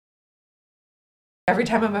Every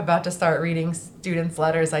time I'm about to start reading students'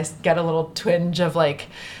 letters, I get a little twinge of like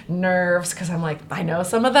nerves because I'm like, I know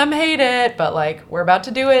some of them hate it, but like we're about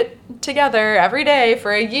to do it together every day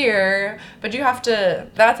for a year. But you have to,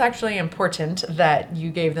 that's actually important that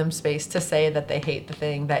you gave them space to say that they hate the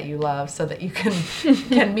thing that you love so that you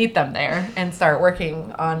can meet them there and start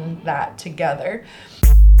working on that together.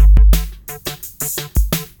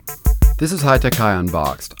 This is High Tech High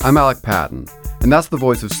Unboxed. I'm Alec Patton, and that's the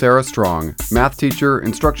voice of Sarah Strong, math teacher,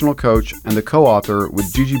 instructional coach, and the co-author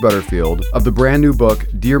with Gigi Butterfield of the brand new book,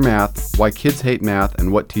 Dear Math, Why Kids Hate Math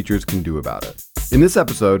and What Teachers Can Do About It. In this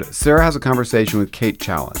episode, Sarah has a conversation with Kate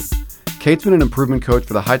Challen. Kate's been an improvement coach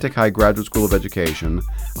for the High Tech High Graduate School of Education,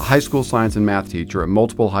 a high school science and math teacher at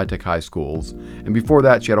multiple High Tech High schools, and before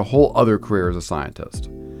that she had a whole other career as a scientist.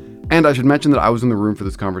 And I should mention that I was in the room for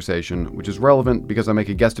this conversation, which is relevant because I make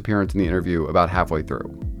a guest appearance in the interview about halfway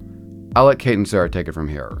through. I'll let Kate and Sarah take it from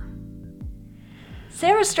here.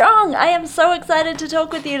 Sarah Strong, I am so excited to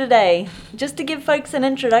talk with you today. Just to give folks an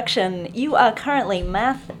introduction, you are currently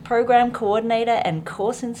Math Program Coordinator and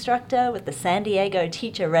Course Instructor with the San Diego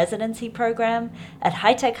Teacher Residency Program at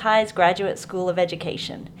High Tech High's Graduate School of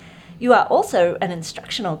Education. You are also an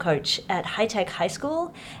instructional coach at High Tech High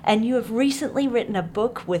School, and you have recently written a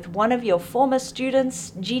book with one of your former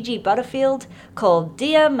students, Gigi Butterfield, called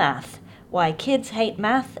Dear Math, Why Kids Hate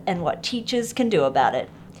Math and What Teachers Can Do About It.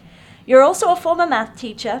 You're also a former math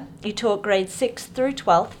teacher. You taught grades 6 through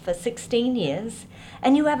 12th for 16 years,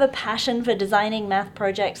 and you have a passion for designing math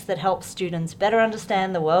projects that help students better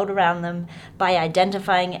understand the world around them by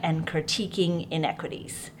identifying and critiquing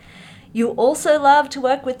inequities. You also love to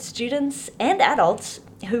work with students and adults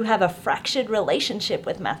who have a fractured relationship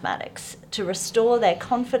with mathematics to restore their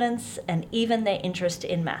confidence and even their interest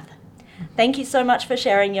in math. Thank you so much for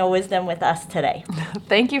sharing your wisdom with us today.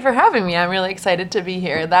 Thank you for having me. I'm really excited to be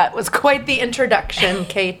here. That was quite the introduction,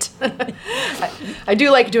 Kate. I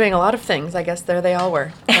do like doing a lot of things. I guess there they all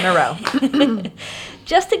were in a row.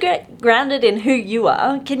 Just to get grounded in who you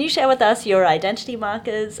are, can you share with us your identity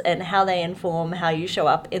markers and how they inform how you show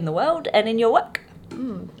up in the world and in your work?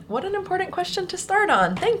 What an important question to start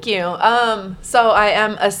on. Thank you. So I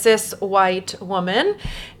am a cis white woman,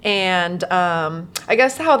 and I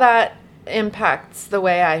guess how that impacts the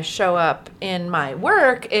way I show up in my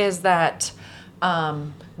work is that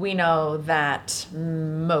we know that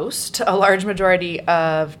a large majority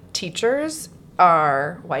of teachers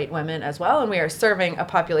are white women as well, and we are serving a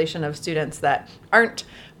population of students that aren't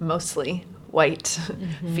mostly white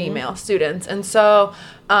female students. And so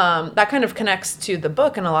that kind of connects to the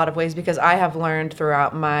book in a lot of ways because I have learned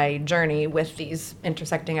throughout my journey with these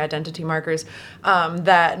intersecting identity markers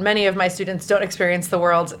that many of my students don't experience the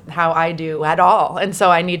world how I do at all. And so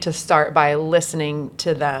I need to start by listening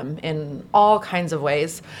to them in all kinds of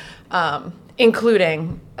ways,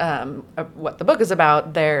 including what the book is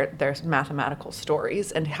about, their mathematical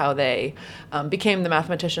stories and how they became the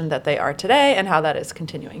mathematician that they are today and how that is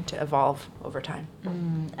continuing to evolve over time.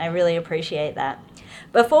 I really appreciate that.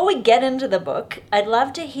 Before we get into the book, I'd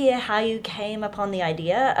love to hear how you came upon the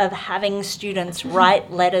idea of having students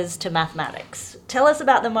write letters to mathematics. Tell us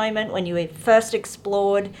about the moment when you first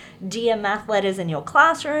explored Dear Math letters in your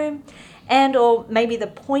classroom, and or maybe the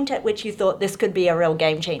point at which you thought this could be a real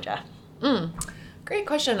game changer. Great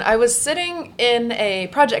question. I was sitting in a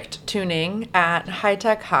project tuning at High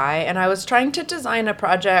Tech High, and I was trying to design a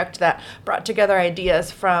project that brought together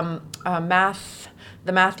ideas from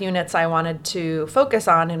the math units I wanted to focus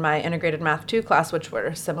on in my Integrated Math 2 class, which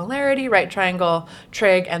were similarity, right triangle,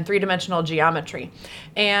 trig, and three-dimensional geometry.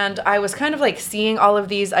 And I was kind of like seeing all of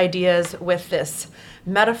these ideas with this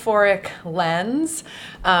metaphoric lens,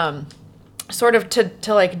 sort of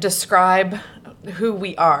to like describe who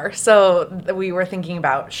we are. So we were thinking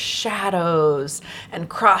about shadows and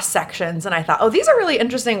cross sections, and I thought, oh, these are really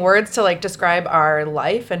interesting words to like describe our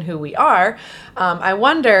life and who we are. I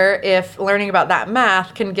wonder if learning about that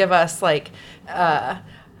math can give us like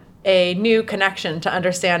a new connection to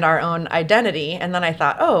understand our own identity. And then I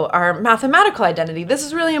thought, oh, our mathematical identity, this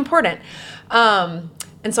is really important.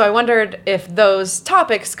 And so I wondered if those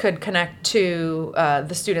topics could connect to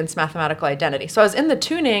the student's mathematical identity. So I was in the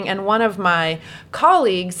tuning, and one of my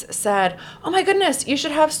colleagues said, oh my goodness, you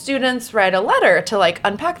should have students write a letter to like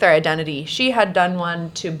unpack their identity. She had done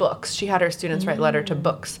one to books. She had her students write a letter to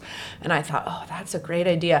books. And I thought, oh, that's a great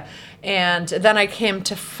idea. And then I came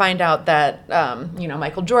to find out that,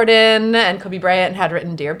 Michael Jordan and Kobe Bryant had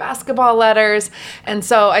written Dear Basketball letters. And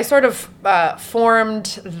so I sort of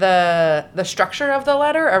formed the structure of the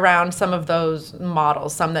letter around some of those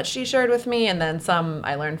models, some that she shared with me, and then some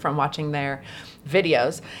I learned from watching their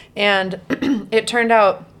videos. And it turned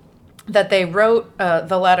out that they wrote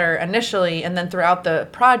the letter initially, and then throughout the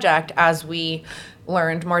project, as we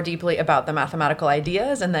learned more deeply about the mathematical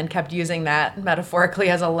ideas and then kept using that metaphorically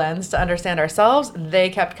as a lens to understand ourselves, they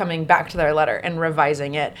kept coming back to their letter and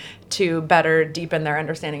revising it to better deepen their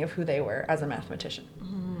understanding of who they were as a mathematician.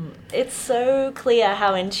 It's so clear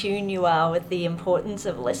how in tune you are with the importance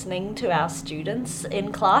of listening to our students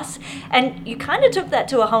in class. And you kind of took that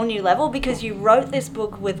to a whole new level because you wrote this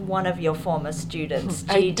book with one of your former students,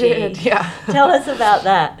 Gigi. I did, yeah. Tell us about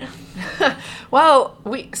that. Well,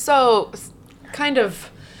 it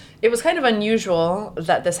was kind of unusual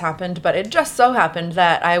that this happened, but it just so happened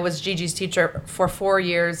that I was Gigi's teacher for 4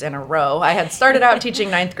 years in a row. I had started out teaching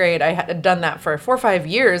ninth grade. I had done that for 4 or 5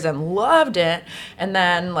 years and loved it. And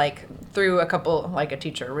then through a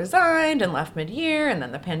teacher resigned and left mid-year, and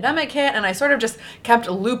then the pandemic hit, and I sort of just kept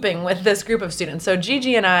looping with this group of students. So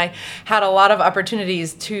Gigi and I had a lot of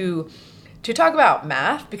opportunities to talk about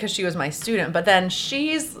math because she was my student, but then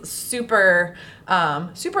she's super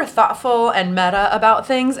thoughtful and meta about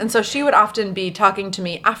things, and so she would often be talking to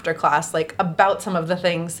me after class about some of the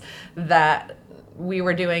things that we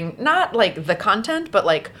were doing, not the content,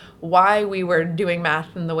 but why we were doing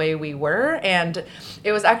math in the way we were. And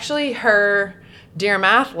it was actually her Dear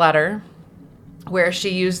Math letter where she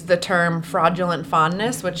used the term fraudulent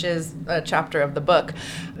fondness, which is a chapter of the book.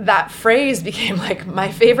 That phrase became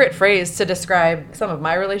my favorite phrase to describe some of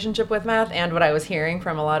my relationship with math and what I was hearing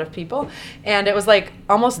from a lot of people. And it was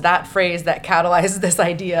almost that phrase that catalyzed this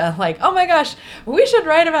idea, oh my gosh, we should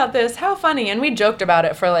write about this, how funny. And we joked about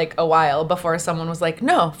it for a while before someone was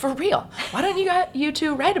no, for real, why don't you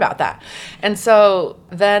two write about that? And so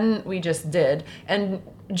then we just did. And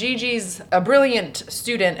Gigi's a brilliant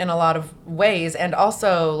student in a lot of ways, and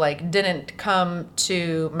also didn't come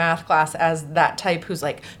to math class as that type who's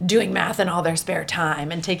doing math in all their spare time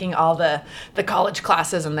and taking all the college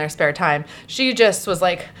classes in their spare time. She just was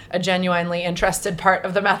a genuinely interested part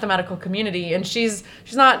of the mathematical community, and she's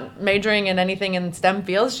not majoring in anything in STEM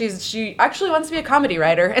fields. She actually wants to be a comedy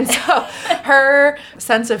writer, and so her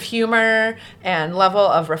sense of humor and level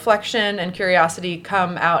of reflection and curiosity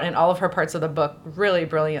come out in all of her parts of the book really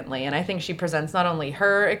brilliantly. And I think she presents not only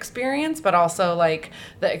her experience, but also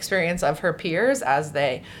the experience of her peers as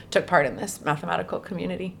they took part in this mathematical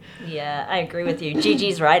community. Yeah, I agree with you.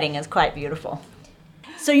 Gigi's writing is quite beautiful.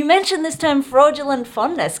 So you mentioned this term fraudulent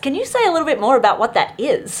fondness. Can you say a little bit more about what that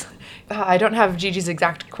is? I don't have Gigi's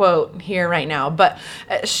exact quote here right now, but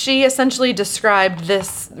she essentially described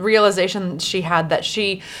this realization she had that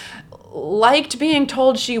she liked being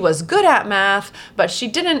told she was good at math, but she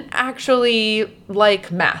didn't actually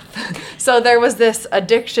like math. So there was this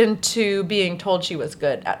addiction to being told she was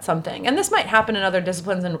good at something. And this might happen in other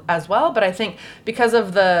disciplines as well, but I think because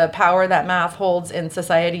of the power that math holds in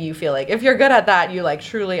society, you feel if you're good at that, you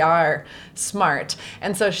truly are smart.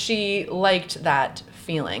 And so she liked that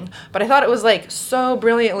feeling. But I thought it was so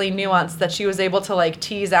brilliantly nuanced that she was able to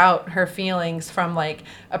tease out her feelings from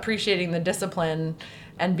appreciating the discipline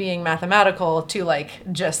and being mathematical to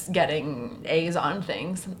just getting A's on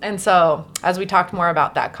things. And so as we talked more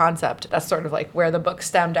about that concept, that's sort of where the book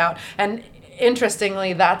stemmed out. And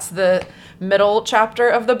interestingly, that's the middle chapter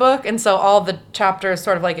of the book. And so all the chapters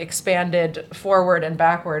sort of expanded forward and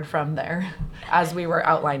backward from there as we were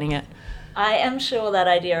outlining it. I am sure that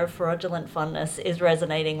idea of fraudulent fondness is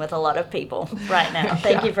resonating with a lot of people right now.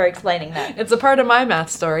 Thank you for explaining that. It's a part of my math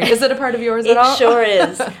story. Is it a part of yours at all? It sure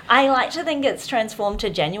is. I like to think it's transformed to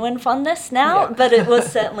genuine fondness now, but it was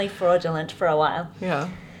certainly fraudulent for a while. Yeah.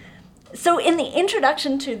 So in the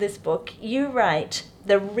introduction to this book, you write,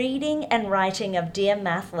 "The reading and writing of Dear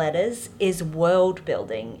Math letters is world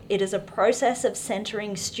building. It is a process of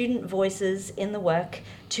centering student voices in the work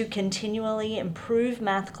to continually improve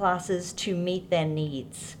math classes to meet their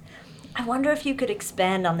needs." I wonder if you could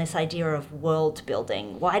expand on this idea of world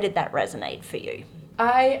building. Why did that resonate for you?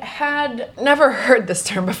 I had never heard this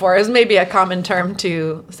term before. It was maybe a common term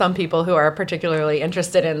to some people who are particularly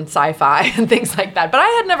interested in sci-fi and things like that. But I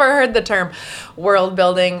had never heard the term world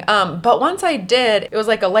building. But once I did, it was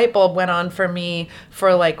a light bulb went on for me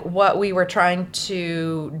for what we were trying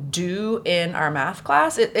to do in our math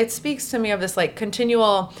class. It speaks to me of this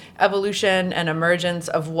continual evolution and emergence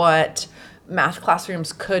of what math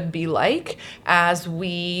classrooms could be as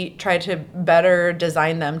we try to better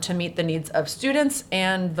design them to meet the needs of students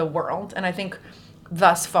and the world. And I think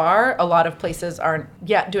thus far, a lot of places aren't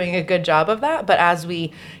yet doing a good job of that. But as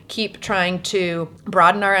we keep trying to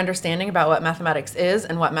broaden our understanding about what mathematics is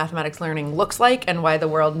and what mathematics learning looks like and why the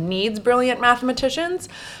world needs brilliant mathematicians,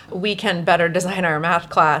 we can better design our math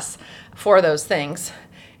class for those things.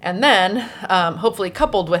 And then, hopefully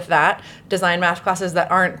coupled with that, design math classes that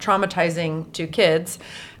aren't traumatizing to kids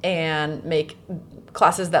and make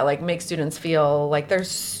classes that like make students feel like they're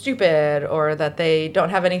stupid or that they don't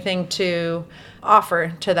have anything to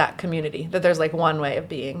offer to that community, that there's like one way of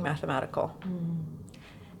being mathematical.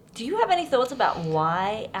 Do you have any thoughts about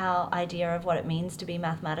why our idea of what it means to be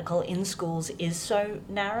mathematical in schools is so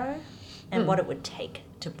narrow and what it would take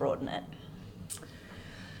to broaden it?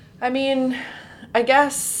 I mean, I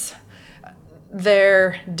guess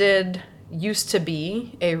there did used to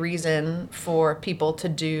be a reason for people to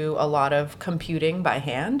do a lot of computing by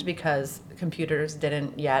hand because computers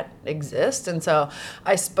didn't yet exist. And so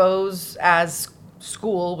I suppose as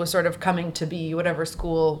school was sort of coming to be, whatever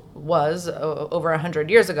school was over 100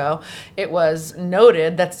 years ago, it was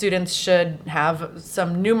noted that students should have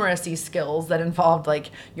some numeracy skills that involved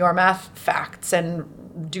like your math facts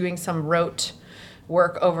and doing some rote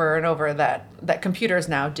work over and over that computers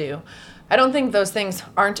now do. I don't think those things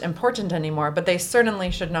aren't important anymore, but they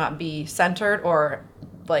certainly should not be centered or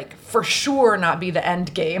like for sure not be the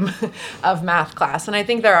end game of math class. And I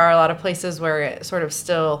think there are a lot of places where it sort of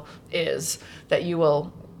still is, that you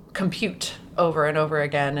will compute over and over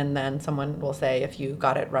again, and then someone will say if you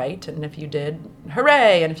got it right, and if you did,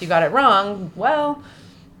 hooray, and if you got it wrong, well,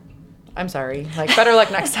 I'm sorry, like better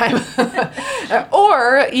luck next time.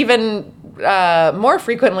 Or even more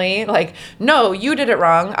frequently, like, no, you did it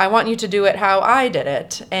wrong. I want you to do it how I did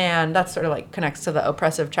it. And that sort of like connects to the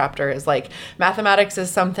oppressive chapter, is like mathematics is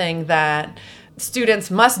something that students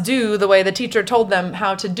must do the way the teacher told them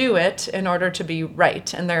how to do it in order to be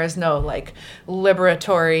right. And there is no like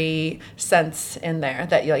liberatory sense in there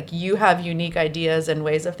that like you have unique ideas and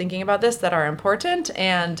ways of thinking about this that are important.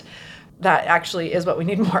 And that actually is what we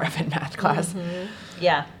need more of in math class. Mm-hmm.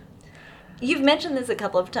 Yeah. You've mentioned this a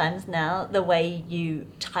couple of times now, the way you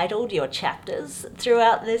titled your chapters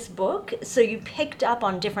throughout this book. So you picked up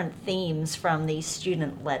on different themes from these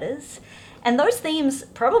student letters. And those themes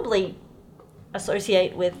probably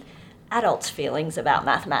associate with adults' feelings about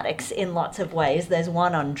mathematics in lots of ways. There's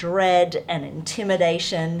one on dread and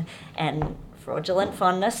intimidation and fraudulent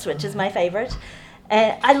fondness, which is my favorite.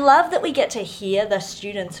 I love that we get to hear the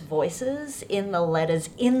students' voices in the letters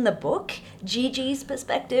in the book. Gigi's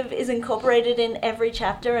perspective is incorporated in every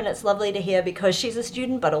chapter, and it's lovely to hear because she's a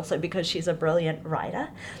student, but also because she's a brilliant writer.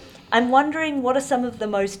 I'm wondering, what are some of the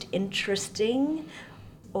most interesting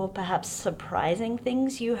or perhaps surprising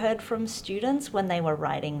things you heard from students when they were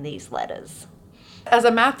writing these letters? As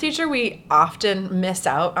a math teacher, we often miss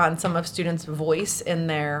out on some of students' voice in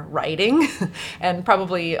their writing, and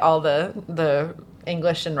probably all the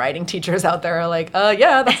English and writing teachers out there are like,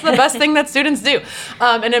 yeah, that's the best thing that students do.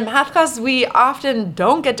 And in math class, we often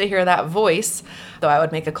don't get to hear that voice, though I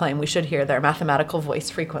would make a claim we should hear their mathematical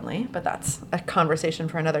voice frequently, but that's a conversation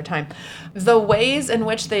for another time. The ways in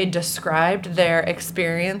which they described their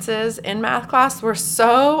experiences in math class were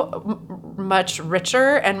so much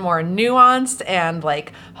richer and more nuanced and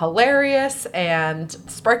like hilarious and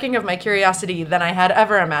sparking of my curiosity than I had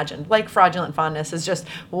ever imagined. Like fraudulent fondness is just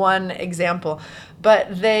one example.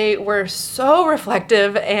 But they were so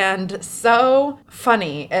reflective and so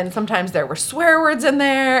funny. And sometimes there were swear words in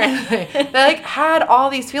there. And they like had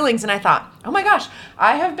all these feelings. And I thought, oh my gosh,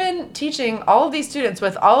 I have been teaching all of these students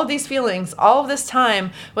with all of these feelings all of this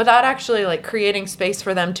time without actually like creating space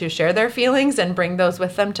for them to share their feelings and bring those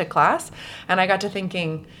with them to class. And I got to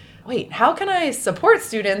thinking, wait, how can I support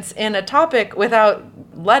students in a topic without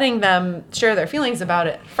letting them share their feelings about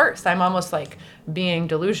it first? I'm almost like being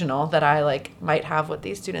delusional that I like might have what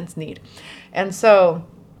these students need. And so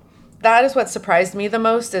that is what surprised me the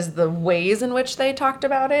most, is the ways in which they talked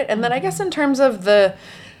about it. And then I guess in terms of the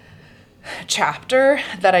chapter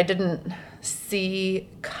that I didn't see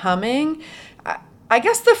coming, I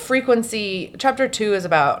guess the frequency, chapter 2 is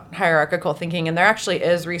about hierarchical thinking, and there actually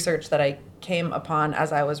is research that I came upon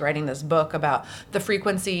as I was writing this book about the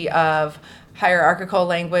frequency of hierarchical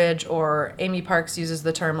language, or Amy Parks uses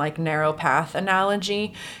the term like narrow path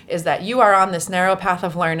analogy, is that you are on this narrow path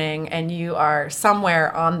of learning and you are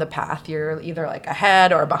somewhere on the path. You're either like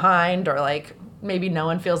ahead or behind, or like maybe no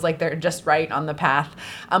one feels like they're just right on the path.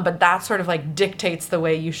 But that sort of like dictates the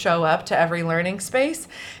way you show up to every learning space.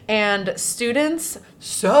 And students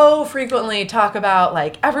so frequently talk about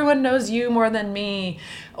like, everyone knows you more than me,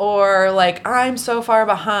 or like, I'm so far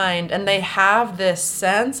behind. And they have this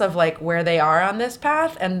sense of like where they are on this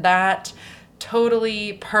path, and that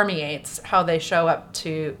totally permeates how they show up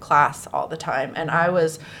to class all the time. And I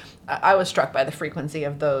was struck by the frequency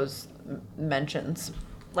of those mentions.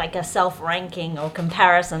 like a self-ranking or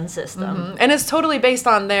comparison system. And it's totally based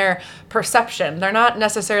on their perception. They're not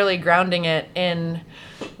necessarily grounding it in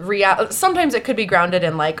reality. Sometimes it could be grounded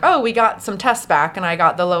in like, oh, we got some tests back and I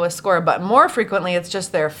got the lowest score. But more frequently, it's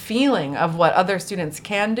just their feeling of what other students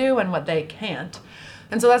can do and what they can't.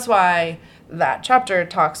 And so that's why that chapter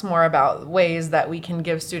talks more about ways that we can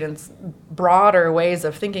give students broader ways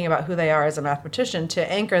of thinking about who they are as a mathematician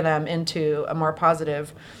to anchor them into a more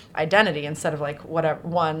positive identity instead of like whatever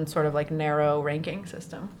one sort of like narrow ranking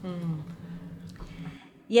system.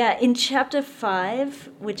 Yeah, in chapter 5,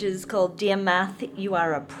 which is called Dear Math, You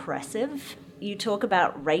Are Oppressive, you talk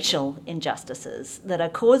about racial injustices that are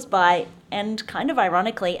caused by and kind of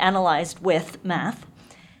ironically analyzed with math.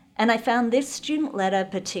 And I found this student letter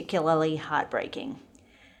particularly heartbreaking.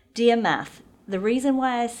 Dear Math, the reason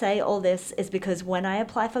why I say all this is because when I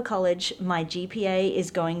apply for college, my GPA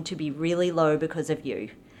is going to be really low because of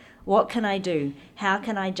you. What can I do? How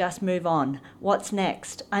can I just move on? What's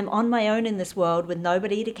next? I'm on my own in this world with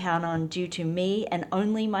nobody to count on due to me and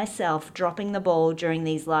only myself dropping the ball during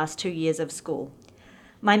these last 2 years of school.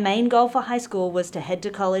 My main goal for high school was to head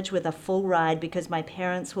to college with a full ride because my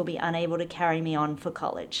parents will be unable to carry me on for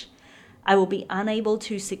college. I will be unable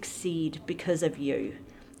to succeed because of you.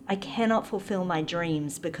 I cannot fulfill my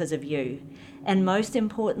dreams because of you. And most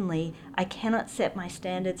importantly, I cannot set my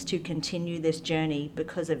standards to continue this journey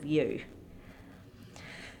because of you.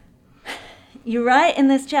 You write in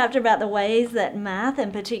this chapter about the ways that math,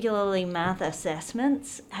 and particularly math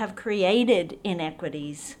assessments, have created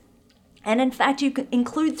inequities. And in fact, you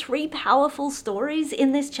include 3 powerful stories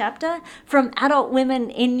in this chapter from adult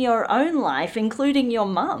women in your own life, including your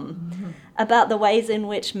mum, about the ways in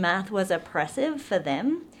which math was oppressive for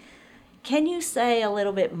them. Can you say a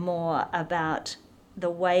little bit more about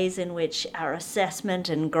the ways in which our assessment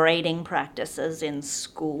and grading practices in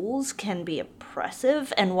schools can be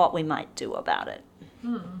oppressive and what we might do about it?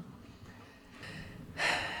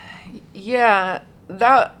 Yeah,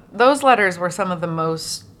 those letters were some of the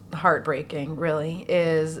most heartbreaking, really,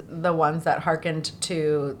 is the ones that hearkened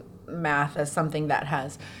to math as something that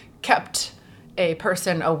has kept a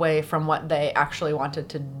person away from what they actually wanted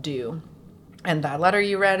to do. And that letter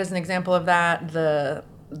you read is an example of that. The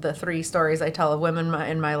 3 stories I tell of women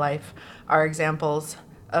in my life are examples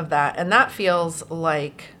of that. And that feels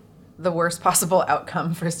like the worst possible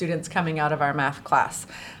outcome for students coming out of our math class.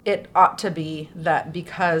 It ought to be that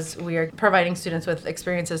because we are providing students with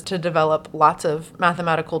experiences to develop lots of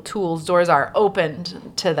mathematical tools, doors are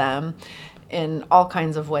opened to them in all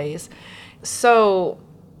kinds of ways. So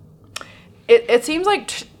it seems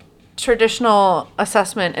like traditional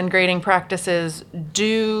assessment and grading practices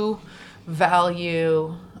do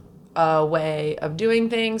value a way of doing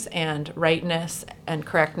things and rightness and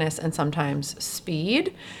correctness and sometimes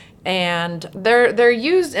speed. And they're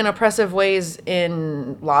used in oppressive ways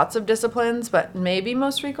in lots of disciplines, but maybe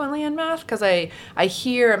most frequently in math, because I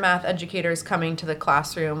hear math educators coming to the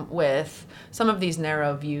classroom with some of these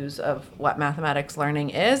narrow views of what mathematics learning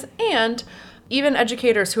is, and even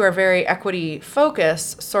educators who are very equity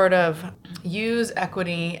focused sort of use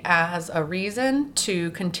equity as a reason to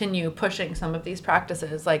continue pushing some of these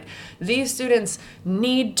practices. Like, these students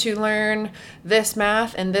need to learn this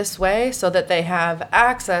math in this way so that they have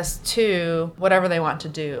access to whatever they want to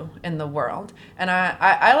do in the world. And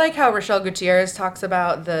I like how Rochelle Gutierrez talks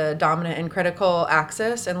about the dominant and critical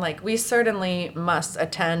axis. And like, we certainly must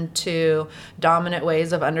attend to dominant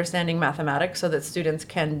ways of understanding mathematics so that students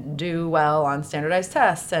can do well on standardized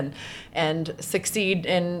tests and succeed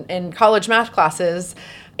in college math classes.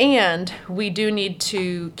 And we do need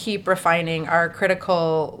to keep refining our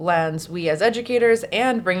critical lens, we as educators,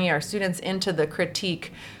 and bringing our students into the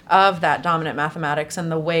critique of that dominant mathematics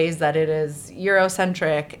and the ways that it is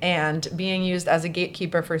Eurocentric and being used as a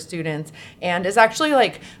gatekeeper for students, and is actually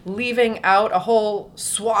like leaving out a whole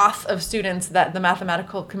swath of students that the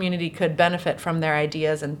mathematical community could benefit from their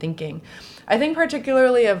ideas and thinking. I think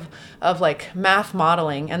particularly of like math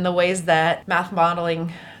modeling and the ways that math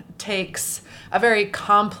modeling takes a very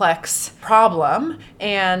complex problem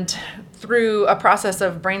and through a process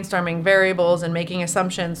of brainstorming variables and making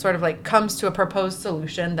assumptions sort of like comes to a proposed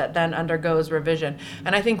solution that then undergoes revision.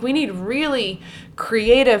 And I think we need really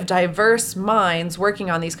creative, diverse minds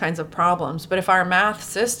working on these kinds of problems. But if our math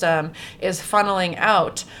system is funneling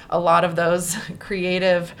out a lot of those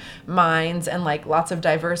creative minds and like lots of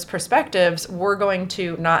diverse perspectives, we're going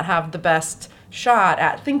to not have the best shot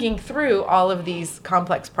at thinking through all of these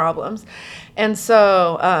complex problems. And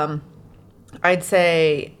so I'd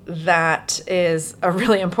say that is a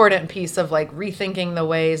really important piece of like rethinking the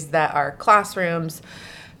ways that our classrooms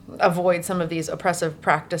avoid some of these oppressive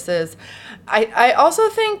practices. I also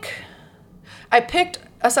think I picked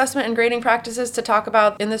assessment and grading practices to talk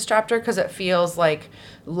about in this chapter because it feels like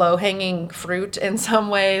low-hanging fruit in some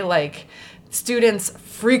way. Like, students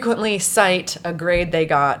frequently cite a grade they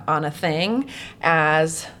got on a thing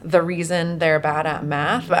as the reason they're bad at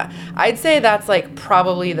math. But I'd say that's like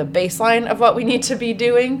probably the baseline of what we need to be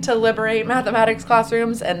doing to liberate mathematics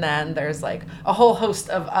classrooms. And then there's like a whole host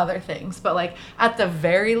of other things. But like at the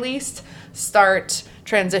very least, start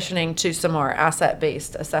transitioning to some more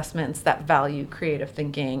asset-based assessments that value creative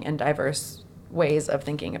thinking and diverse ways of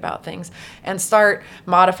thinking about things, and start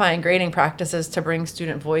modifying grading practices to bring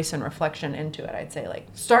student voice and reflection into it. I'd say like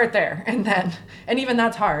start there, and even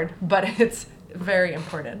that's hard, but it's very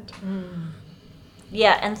important.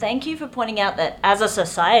 Yeah, and thank you for pointing out that as a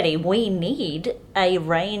society, we need a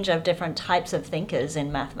range of different types of thinkers in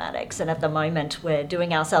mathematics. And at the moment, we're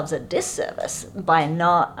doing ourselves a disservice by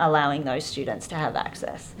not allowing those students to have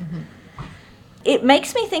access. It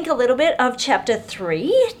makes me think a little bit of chapter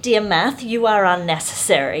 3, Dear Math, You Are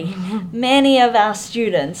Unnecessary. Many of our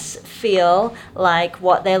students feel like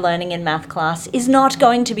what they're learning in math class is not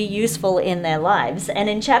going to be useful in their lives. And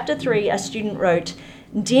in chapter 3, a student wrote,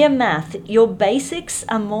 Dear Math, your basics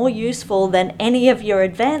are more useful than any of your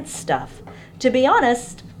advanced stuff. To be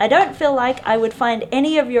honest, I don't feel like I would find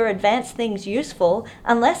any of your advanced things useful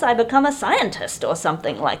unless I become a scientist or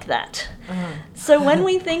something like that. So when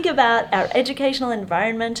we think about our educational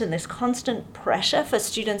environment and this constant pressure for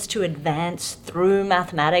students to advance through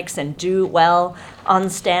mathematics and do well on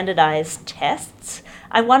standardized tests,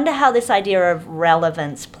 I wonder how this idea of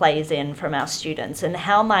relevance plays in from our students, and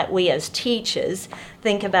how might we as teachers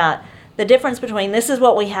think about the difference between this is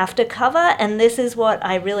what we have to cover and this is what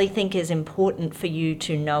I really think is important for you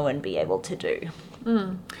to know and be able to do.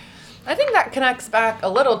 I think that connects back a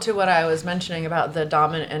little to what I was mentioning about the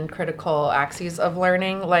dominant and critical axes of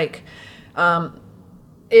learning. Like,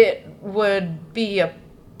 it would be a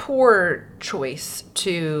poor choice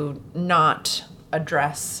to not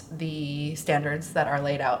address the standards that are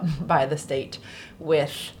laid out by the state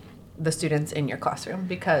with the students in your classroom,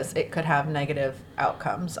 because it could have negative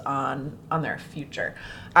outcomes on their future.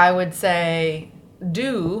 I would say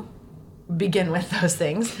do begin with those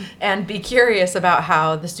things and be curious about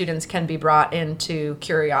how the students can be brought into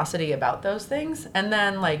curiosity about those things, and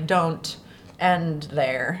then like don't end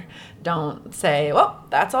there. Don't say, well,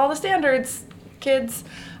 that's all the standards, kids.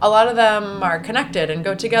 A lot of them are connected and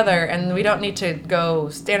go together, and we don't need to go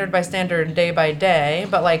standard by standard, day by day,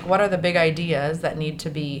 but like what are the big ideas that need to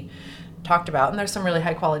be talked about? And there's some really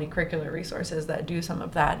high quality curricular resources that do some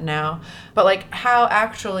of that now. But like, how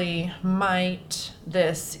actually might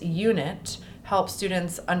this unit help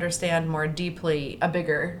students understand more deeply a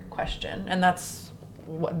bigger question? And that's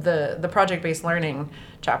what the project-based learning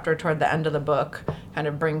chapter toward the end of the book kind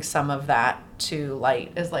of brings some of that to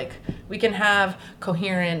light, is like we can have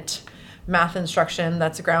coherent math instruction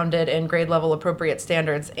that's grounded in grade level appropriate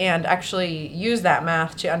standards and actually use that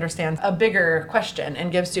math to understand a bigger question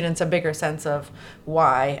and give students a bigger sense of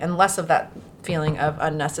why, and less of that feeling of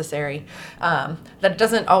unnecessary. That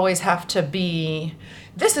doesn't always have to be,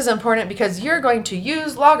 this is important because you're going to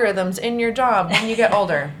use logarithms in your job when you get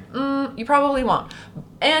older. You probably won't.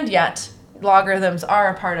 And yet, logarithms are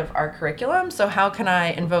a part of our curriculum, so how can I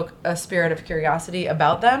invoke a spirit of curiosity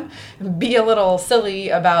about them? Be a little silly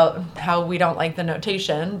about how we don't like the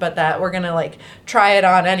notation, but that we're gonna like try it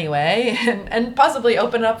on anyway, and possibly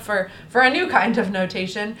open up for a new kind of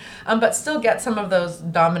notation, but still get some of those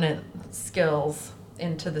dominant skills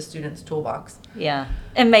into the student's toolbox. Yeah,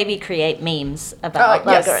 and maybe create memes about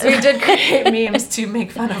Yes, logarithms. we did create memes to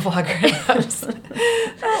make fun of logarithms.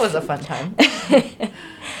 That was a fun time.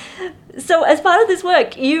 So as part of this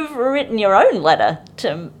work, you've written your own letter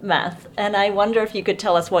to math, and I wonder if you could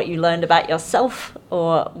tell us what you learned about yourself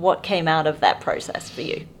or what came out of that process for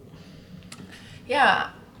you. Yeah,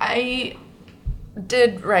 I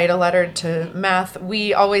did write a letter to math.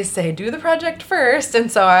 We always say, do the project first,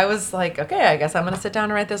 and so I was like, okay, I guess I'm going to sit down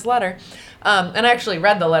and write this letter. And I actually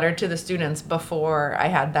read the letter to the students before I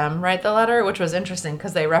had them write the letter, which was interesting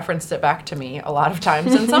because they referenced it back to me a lot of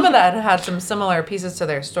times, and some of that had some similar pieces to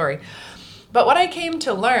their story. But what I came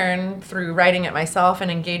to learn through writing it myself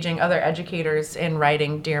and engaging other educators in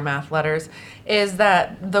writing Dear Math letters is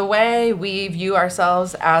that the way we view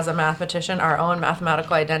ourselves as a mathematician, our own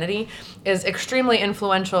mathematical identity, is extremely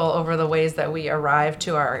influential over the ways that we arrive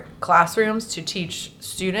to our classrooms to teach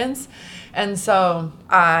students. And so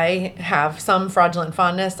I have some fraudulent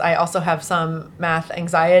fondness. I also have some math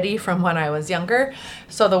anxiety from when I was younger.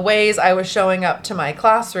 So the ways I was showing up to my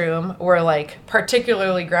classroom were like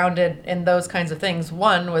particularly grounded in those those kinds of things.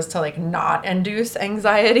 One was to like not induce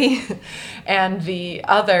anxiety, and the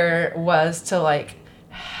other was to like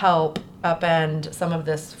help upend some of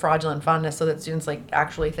this fraudulent fondness so that students like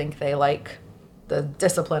actually think they like the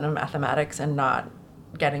discipline of mathematics and not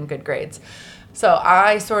getting good grades. So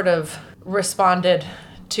I sort of responded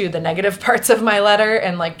to the negative parts of my letter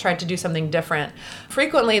and like tried to do something different.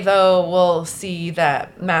 Frequently though, we'll see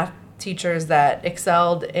that math teachers that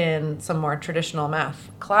excelled in some more traditional math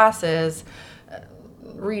classes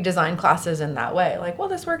redesign classes in that way. Like, well,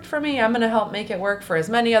 this worked for me. I'm going to help make it work for as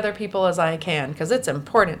many other people as I can because it's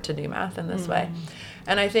important to do math in this way.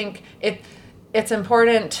 And I think it's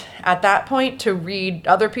important at that point to read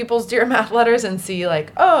other people's Dear Math letters and see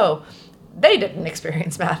like, oh, they didn't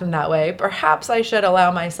experience math in that way. Perhaps I should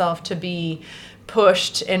allow myself to be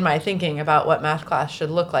pushed in my thinking about what math class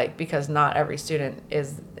should look like because not every student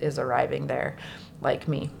is arriving there like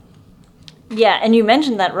me. Yeah, and you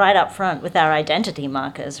mentioned that right up front with our identity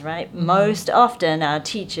markers, right? Mm-hmm. Most often our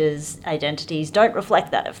teachers' identities don't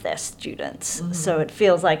reflect that of their students. Mm-hmm. So it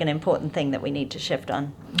feels like an important thing that we need to shift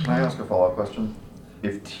on. Can I ask a follow-up question?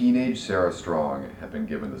 If teenage Sarah Strong had been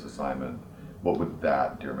given this assignment, what would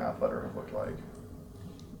that Dear Math letter have looked like?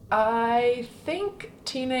 I think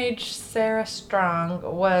teenage Sarah Strong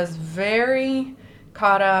was very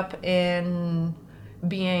caught up in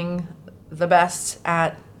being the best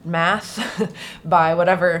at math by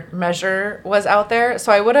whatever measure was out there.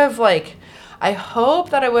 So I hope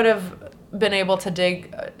that I would have been able to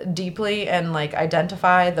dig deeply and like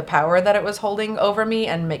identify the power that it was holding over me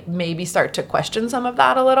and maybe start to question some of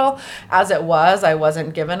that a little. As it was, I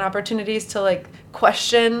wasn't given opportunities to like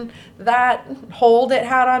question that hold it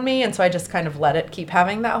had on me, and so I just kind of let it keep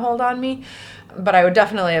having that hold on me. But I would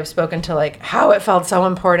definitely have spoken to like how it felt so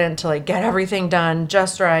important to like get everything done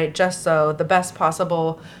just right, just so, the best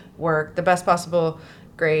possible work, the best possible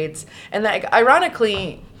grades. And that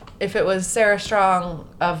ironically, if it was Sarah Strong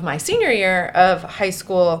of my senior year of high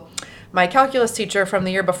school, my calculus teacher from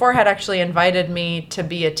the year before had actually invited me to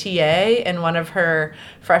be a TA in one of her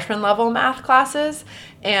freshman level math classes.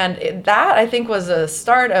 And that, I think, was a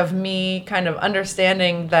start of me kind of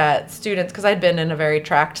understanding that students, because I'd been in a very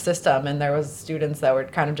tracked system and there was students that were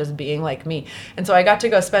kind of just being like me. And so I got to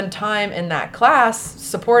go spend time in that class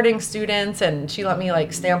supporting students, and she let me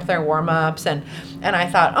like stamp their warm-ups. And I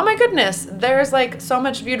thought, oh my goodness, there's like so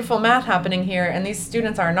much beautiful math happening here, and these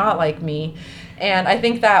students are not like me. And I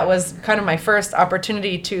think that was kind of my first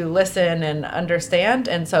opportunity to listen and understand.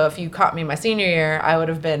 And so if you caught me my senior year, I would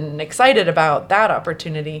have been excited about that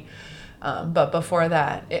opportunity. But before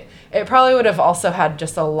that, it probably would have also had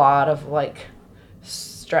just a lot of like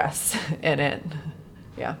stress in it.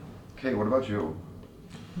 Yeah. Kate, what about you?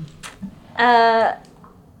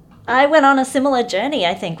 I went on a similar journey,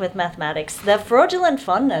 I think, with mathematics. The fraudulent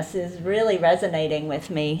fondness is really resonating with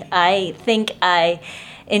me. I think I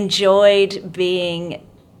enjoyed being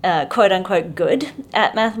quote-unquote good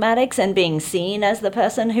at mathematics and being seen as the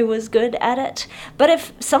person who was good at it. But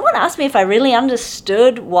if someone asked me if I really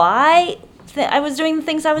understood why I was doing the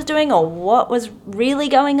things I was doing or what was really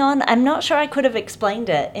going on, I'm not sure I could have explained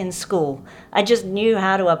it in school. I just knew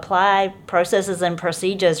how to apply processes and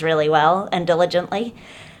procedures really well and diligently.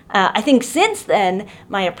 I think since then,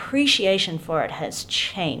 my appreciation for it has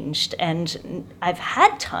changed, and I've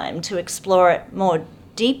had time to explore it more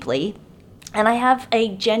deeply, and I have a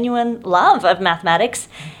genuine love of mathematics.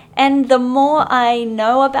 And the more I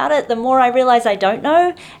know about it, the more I realize I don't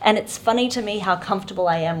know, and it's funny to me how comfortable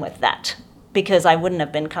I am with that, because I wouldn't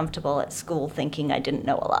have been comfortable at school thinking I didn't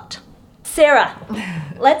know a lot. Sarah,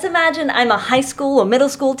 let's imagine I'm a high school or middle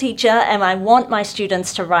school teacher and I want my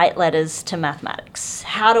students to write letters to mathematics.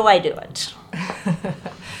 How do I do it?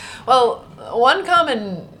 Well, one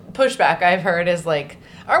common pushback I've heard is like,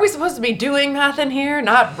 are we supposed to be doing math in here,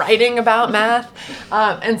 not writing about math?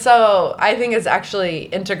 And so I think it's actually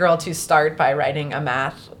integral to start by writing a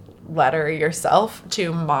math letter yourself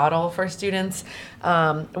to model for students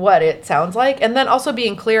what it sounds like, and then also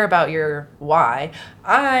being clear about your why.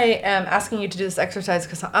 I am asking you to do this exercise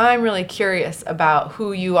because I'm really curious about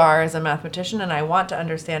who you are as a mathematician, and I want to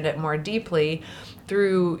understand it more deeply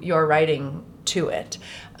through your writing to it.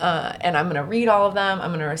 And I'm going to read all of them,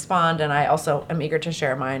 I'm going to respond, and I also am eager to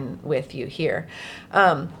share mine with you here.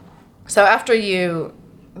 So after you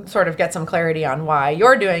sort of get some clarity on why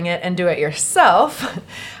you're doing it and do it yourself,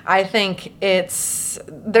 I think there's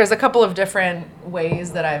a couple of different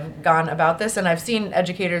ways that I've gone about this, and I've seen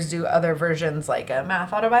educators do other versions like a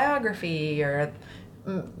math autobiography or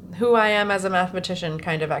who I am as a mathematician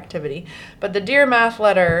kind of activity. But the Dear Math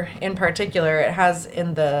Letter in particular, it has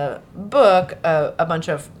in the book a bunch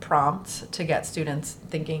of prompts to get students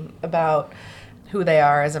thinking about who they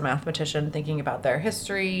are as a mathematician, thinking about their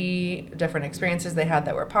history, different experiences they had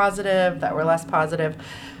that were positive, that were less positive.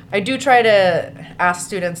 I do try to ask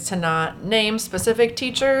students to not name specific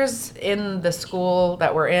teachers in the school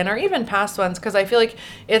that we're in, or even past ones, because I feel like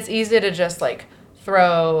it's easy to just like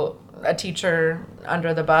throw a teacher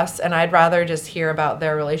under the bus, and I'd rather just hear about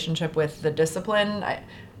their relationship with the discipline.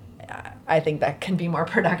 I think that can be more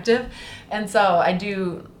productive. And so I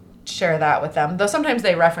do share that with them, though sometimes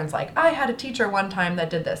they reference like, I had a teacher one time that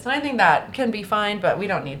did this, and I think that can be fine, but we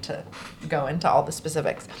don't need to go into all the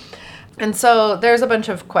specifics. And so there's a bunch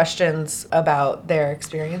of questions about their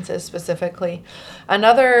experiences specifically.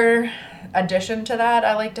 Another addition to that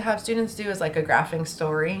I like to have students do is like a graphing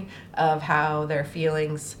story of how their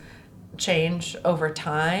feelings change over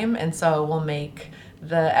time. And so we'll make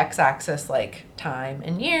the x-axis like time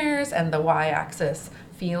in years and the y-axis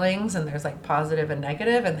feelings, and there's like positive and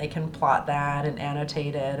negative, and they can plot that and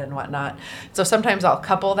annotate it and whatnot. So sometimes I'll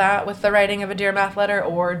couple that with the writing of a Dear Math Letter,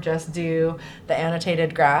 or just do the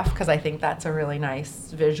annotated graph, because I think that's a really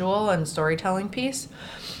nice visual and storytelling piece.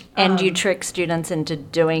 And you trick students into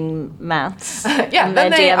doing maths. Yeah,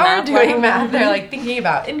 then they are doing math. They're like thinking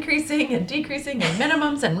about increasing and decreasing and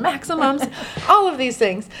minimums and maximums, all of these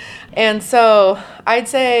things. And so I'd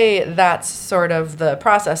say that's sort of the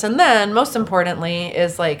process. And then most importantly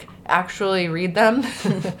is like actually read them.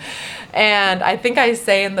 And I think I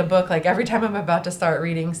say in the book, like every time I'm about to start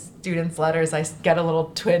reading students' letters, I get a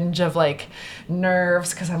little twinge of like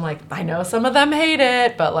nerves, because I'm like, I know some of them hate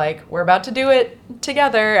it, but like we're about to do it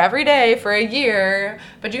together every day for a year.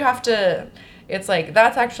 But you have to, it's like,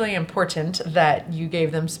 that's actually important that you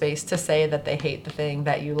gave them space to say that they hate the thing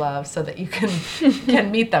that you love, so that you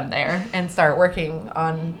can meet them there and start working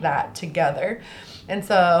on that together. And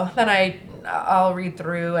so then I'll read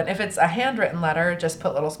through, and if it's a handwritten letter, just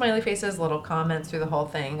put little smiley faces, little comments through the whole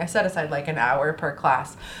thing. I set aside like an hour per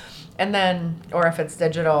class. And then, or if it's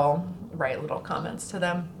digital, write little comments to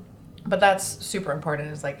them. But that's super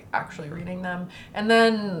important, is like actually reading them. And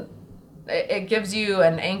then it gives you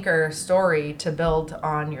an anchor story to build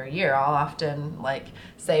on your year. I'll often like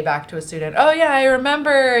say back to a student, oh yeah, I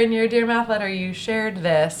remember in your Dear Math Letter you shared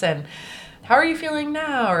this, and how are you feeling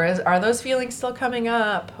now? Or are those feelings still coming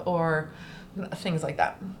up? Or things like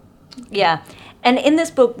that. Yeah. And in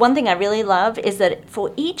this book, one thing I really love is that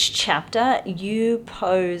for each chapter, you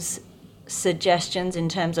pose suggestions in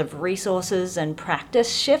terms of resources and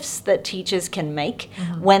practice shifts that teachers can make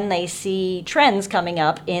when they see trends coming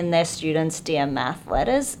up in their students' Dear Math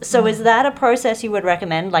Letters. So is that a process you would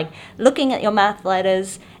recommend, like looking at your math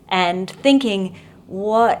letters and thinking,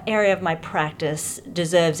 what area of my practice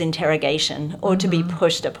deserves interrogation or to be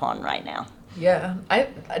pushed upon right now? Yeah, I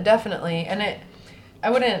definitely, and I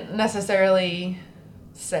wouldn't necessarily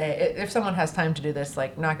say, if someone has time to do this,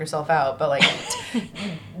 like knock yourself out, but like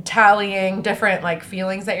tallying different like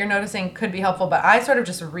feelings that you're noticing could be helpful. But I sort of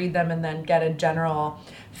just read them and then get a general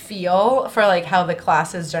feel for like how the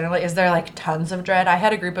class is generally. Is there like tons of dread? I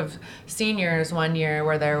had a group of seniors one year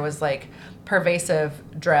where there was like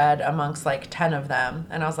pervasive dread amongst like 10 of them,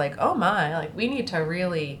 and I was like, oh my, like we need to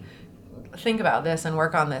really think about this and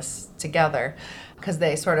work on this together, because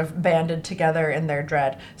they sort of banded together in their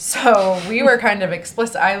dread. So we were kind of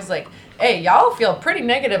explicit. I was like, hey, y'all feel pretty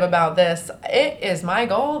negative about this. It is my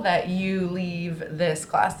goal that you leave this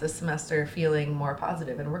class this semester feeling more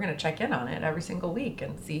positive, and we're going to check in on it every single week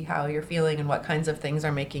and see how you're feeling and what kinds of things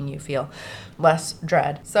are making you feel less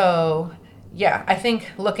dread. So yeah, I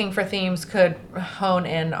think looking for themes could hone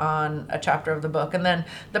in on a chapter of the book. And then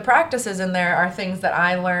the practices in there are things that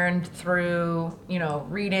I learned through,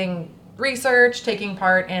 reading research, taking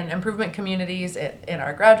part in improvement communities in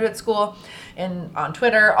our graduate school, and on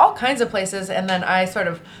Twitter, all kinds of places. And then I sort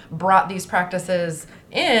of brought these practices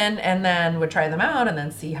in and then would try them out and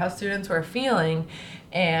then see how students were feeling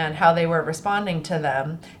and how they were responding to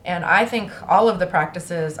them. And I think all of the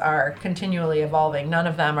practices are continually evolving. None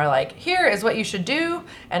of them are like, here is what you should do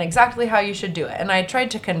and exactly how you should do it. And I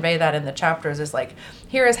tried to convey that in the chapters, is like,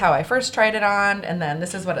 here is how I first tried it on, and then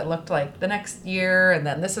this is what it looked like the next year, and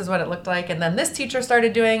then this is what it looked like, and then this teacher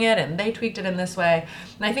started doing it and they tweaked it in this way.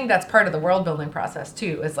 And I think that's part of the world building process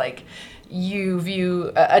too, is like,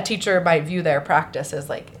 a teacher might view their practice as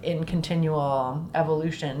like in continual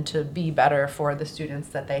evolution to be better for the students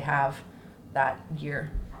that they have that year.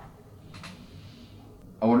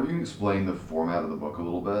 I wonder if you can explain the format of the book a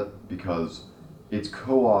little bit, because it's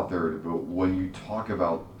co-authored, but when you talk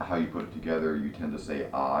about how you put it together, you tend to say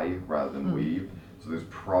I rather than we. So there's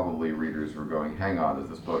probably readers who are going, hang on, is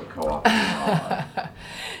this book co-authored?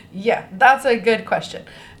 Yeah, that's a good question.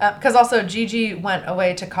 Because also Gigi went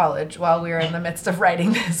away to college while we were in the midst of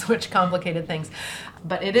writing this, which complicated things.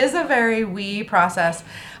 But it is a very we process.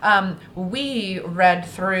 We read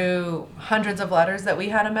through hundreds of letters that we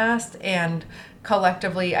had amassed and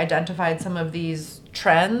collectively identified some of these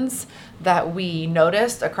trends that we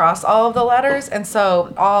noticed across all of the letters. And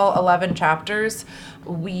so all 11 chapters,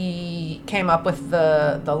 we came up with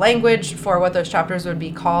the language for what those chapters would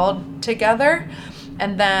be called together,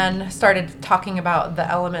 and then started talking about the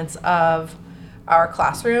elements of our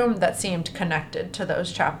classroom that seemed connected to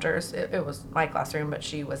those chapters. It was my classroom, but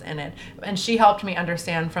she was in it. And she helped me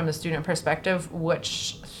understand from the student perspective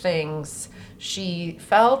which things she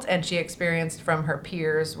felt and she experienced from her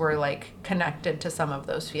peers were like connected to some of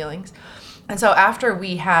those feelings. And so after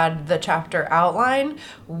we had the chapter outline,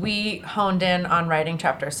 we honed in on writing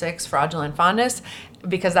chapter 6, Fraudulent Fondness,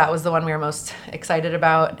 because that was the one we were most excited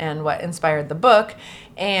about and what inspired the book.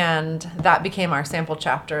 And that became our sample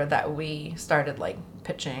chapter that we started like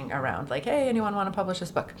pitching around, like, hey, anyone want to publish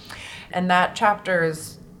this book? And that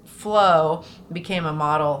chapter's flow became a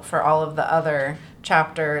model for all of the other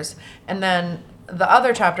chapters. And then the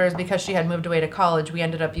other chapters, because she had moved away to college, we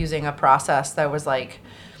ended up using a process that was like,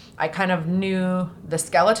 I kind of knew the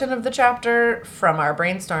skeleton of the chapter from our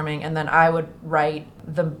brainstorming, and then I would write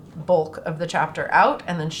the bulk of the chapter out,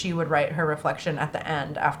 and then she would write her reflection at the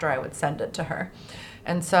end after I would send it to her.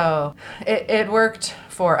 And so it worked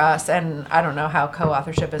for us, and I don't know how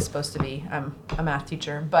co-authorship is supposed to be. I'm a math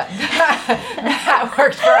teacher, but that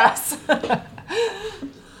worked for us.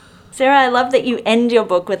 Sarah, I love that you end your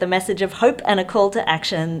book with a message of hope and a call to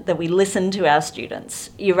action that we listen to our students.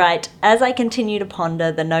 You write, as I continue to ponder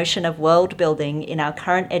the notion of world building in our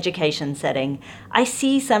current education setting, I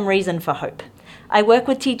see some reason for hope. I work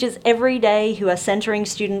with teachers every day who are centering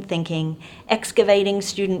student thinking, excavating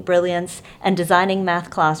student brilliance, and designing math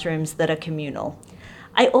classrooms that are communal.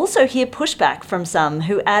 I also hear pushback from some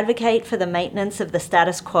who advocate for the maintenance of the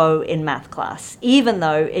status quo in math class, even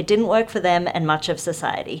though it didn't work for them and much of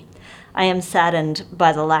society. I am saddened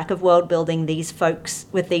by the lack of world building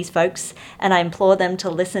with these folks, and I implore them to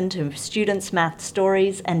listen to students' math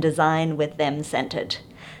stories and design with them centered.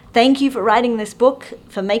 Thank you for writing this book,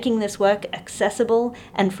 for making this work accessible,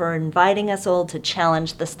 and for inviting us all to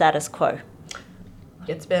challenge the status quo.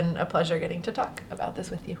 It's been a pleasure getting to talk about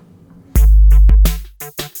this with you.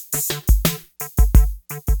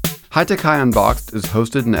 High Tech High Unboxed is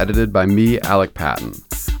hosted and edited by me, Alec Patton.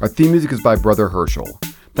 Our theme music is by Brother Herschel.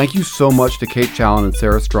 Thank you so much to Kate Challen and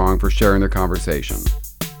Sarah Strong for sharing their conversation.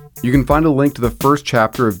 You can find a link to the first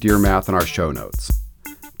chapter of Dear Math in our show notes.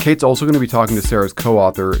 Kate's also going to be talking to Sarah's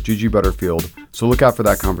co-author, Gigi Butterfield, so look out for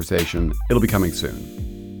that conversation. It'll be coming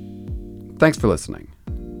soon. Thanks for listening.